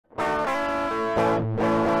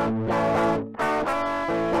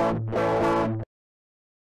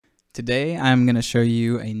Today I'm going to show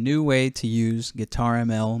you a new way to use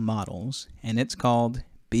GuitarML models, and it's called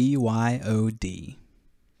BYOD.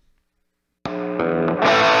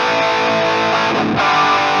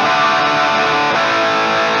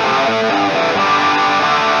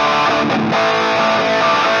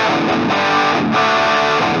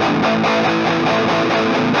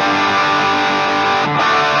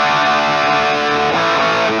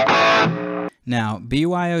 Now,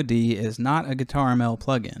 BYOD is not a GuitarML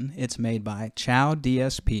plugin. It's made by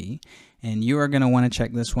ChowDSP, and you are going to want to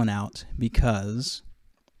check this one out because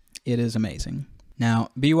it is amazing. Now,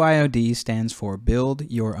 BYOD stands for Build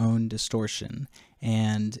Your Own Distortion,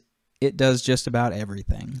 and it does just about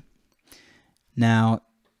everything. Now,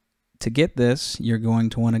 to get this, you're going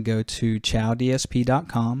to want to go to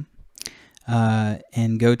ChowDSP.com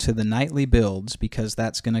and go to the nightly builds, because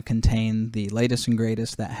that's going to contain the latest and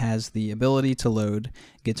greatest that has the ability to load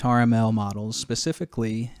GuitarML models,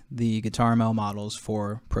 specifically the GuitarML models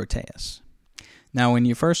for Proteus. Now, when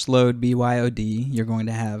you first load BYOD, you're going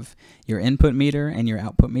to have your input meter and your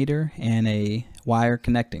output meter and a wire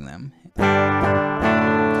connecting them.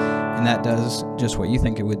 And that does just what you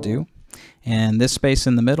think it would do. And this space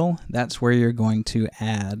in the middle, that's where you're going to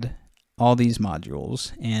add all these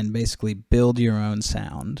modules and basically build your own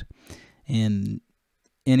sound in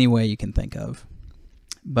any way you can think of.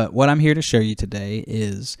 But what I'm here to show you today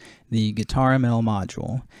is the GuitarML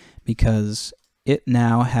module, because it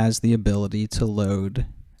now has the ability to load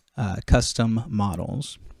custom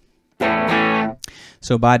models.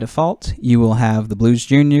 So by default, you will have the Blues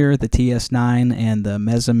Junior, the TS9, and the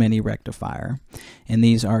Mesa Mini rectifier. And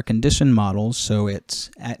these are conditioned models, so it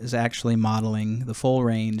is actually modeling the full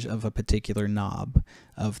range of a particular knob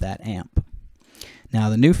of that amp. Now,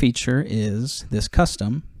 the new feature is this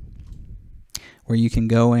custom, where you can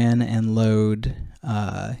go in and load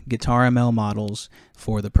GuitarML models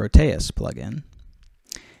for the Proteus plugin.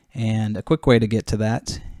 And a quick way to get to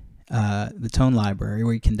that, the tone library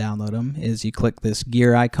where you can download them, is you click this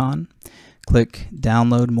gear icon, click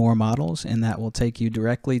download more models, and that will take you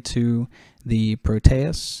directly to the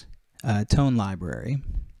Proteus tone library.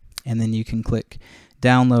 And then you can click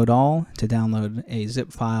download all to download a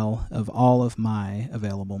zip file of all of my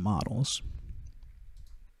available models.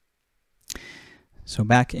 So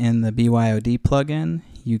back in the BYOD plugin,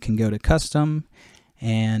 you can go to custom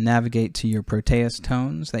and navigate to your Proteus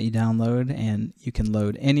tones that you download, and you can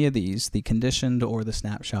load any of these, the conditioned or the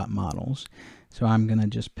snapshot models. So I'm going to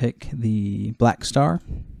just pick the Black Star.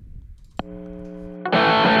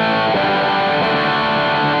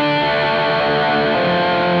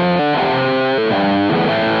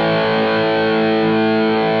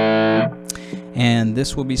 And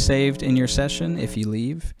this will be saved in your session if you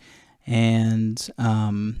leave. And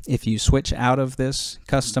if you switch out of this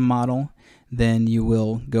custom model, then you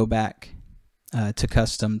will go back to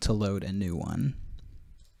custom to load a new one.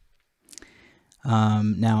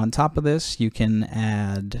 Now on top of this, you can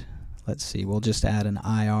add, let's see, we'll just add an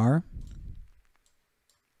IR.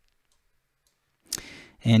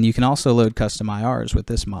 And you can also load custom IRs with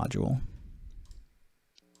this module.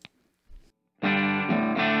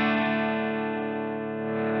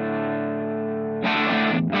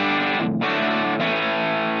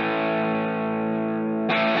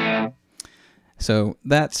 So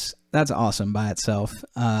that's awesome by itself.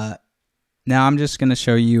 Now I'm just going to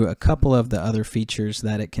show you a couple of the other features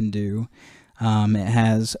that it can do. It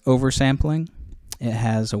has oversampling, it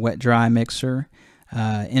has a wet-dry mixer,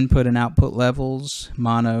 input and output levels,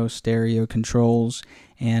 mono, stereo controls,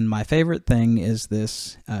 and my favorite thing is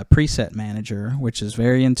this preset manager, which is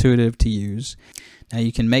very intuitive to use. Now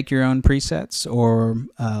you can make your own presets or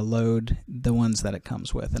load the ones that it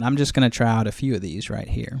comes with, and I'm just going to try out a few of these right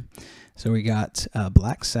here. So we got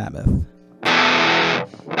Black Sabbath.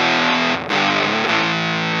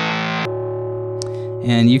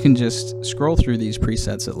 And you can just scroll through these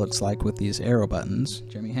presets, it looks like, with these arrow buttons.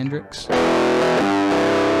 Jimi Hendrix.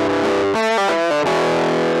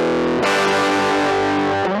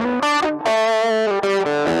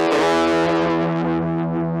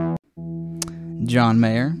 John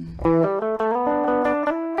Mayer.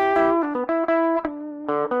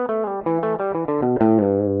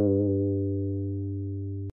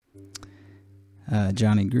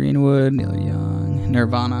 Johnny Greenwood, Neil Young,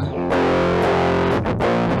 Nirvana.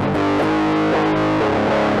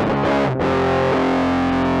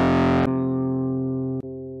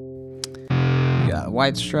 We got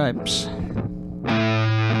White Stripes.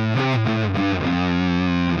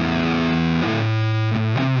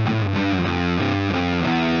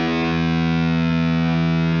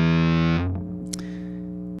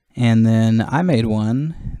 And then I made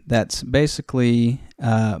one that's basically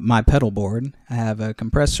my pedal board. I have a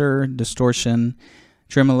compressor, distortion,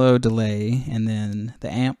 tremolo, delay, and then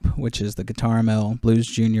the amp, which is the GuitarML Blues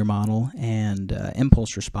Junior model, and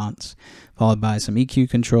impulse response, followed by some EQ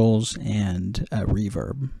controls and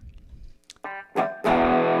reverb.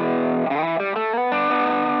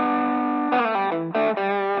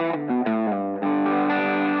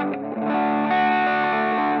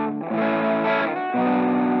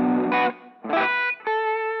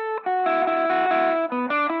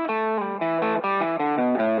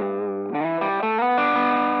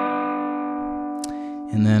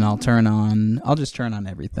 And then I'll just turn on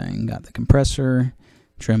everything. Got the compressor,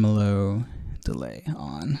 tremolo, delay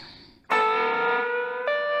on.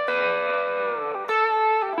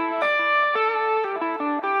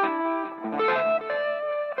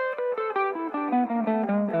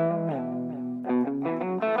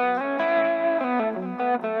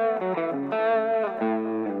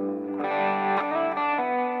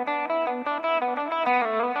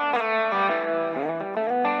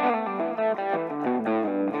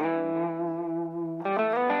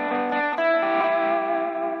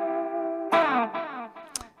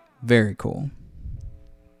 Very cool.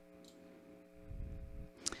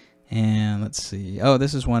 And let's see. Oh,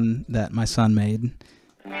 this is one that my son made.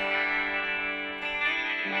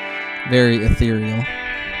 Very ethereal.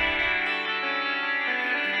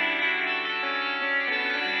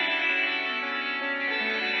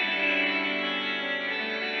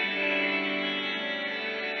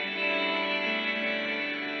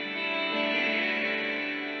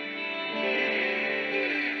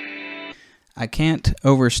 I can't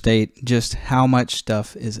overstate just how much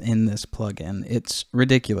stuff is in this plugin. It's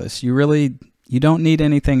ridiculous. You don't need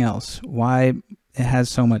anything else. Why it has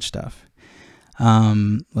so much stuff?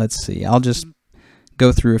 Let's see. I'll just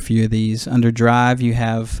go through a few of these. Under Drive, you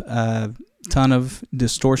have a ton of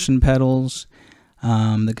distortion pedals, the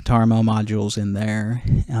GuitarML modules in there,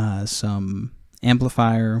 some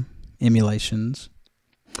amplifier emulations.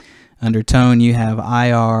 Under Tone, you have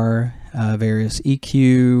IR, various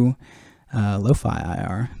EQ, lo-fi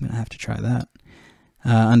IR. I'm going to have to try that.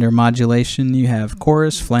 Under Modulation, you have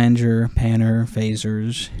chorus, flanger, panner,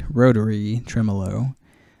 phasers, rotary, tremolo.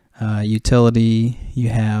 Utility, you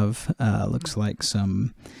have looks like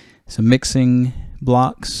some mixing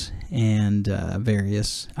blocks and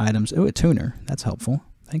various items. Oh, a tuner. That's helpful.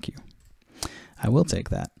 Thank you. I will take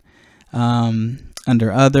that.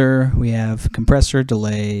 Under Other, we have compressor,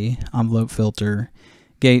 delay, envelope filter,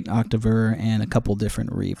 gate, octaver, and a couple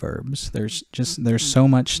different reverbs. There's so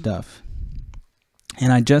much stuff.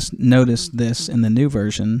 And I just noticed this in the new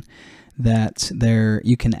version that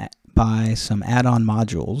you can buy some add-on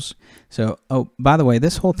modules. So, oh, by the way,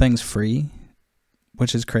 this whole thing's free,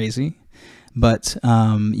 which is crazy. But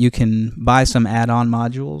you can buy some add-on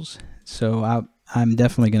modules. So I'm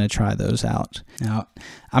definitely going to try those out. Now,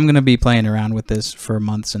 I'm going to be playing around with this for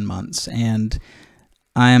months and months, and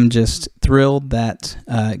I am just thrilled that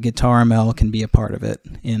GuitarML can be a part of it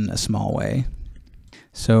in a small way.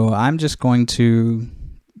 So I'm just going to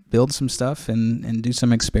build some stuff and do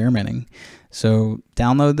some experimenting. So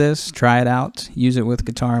download this, try it out, use it with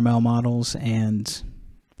GuitarML models, and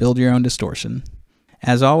build your own distortion.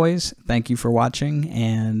 As always, thank you for watching,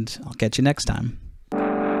 and I'll catch you next time.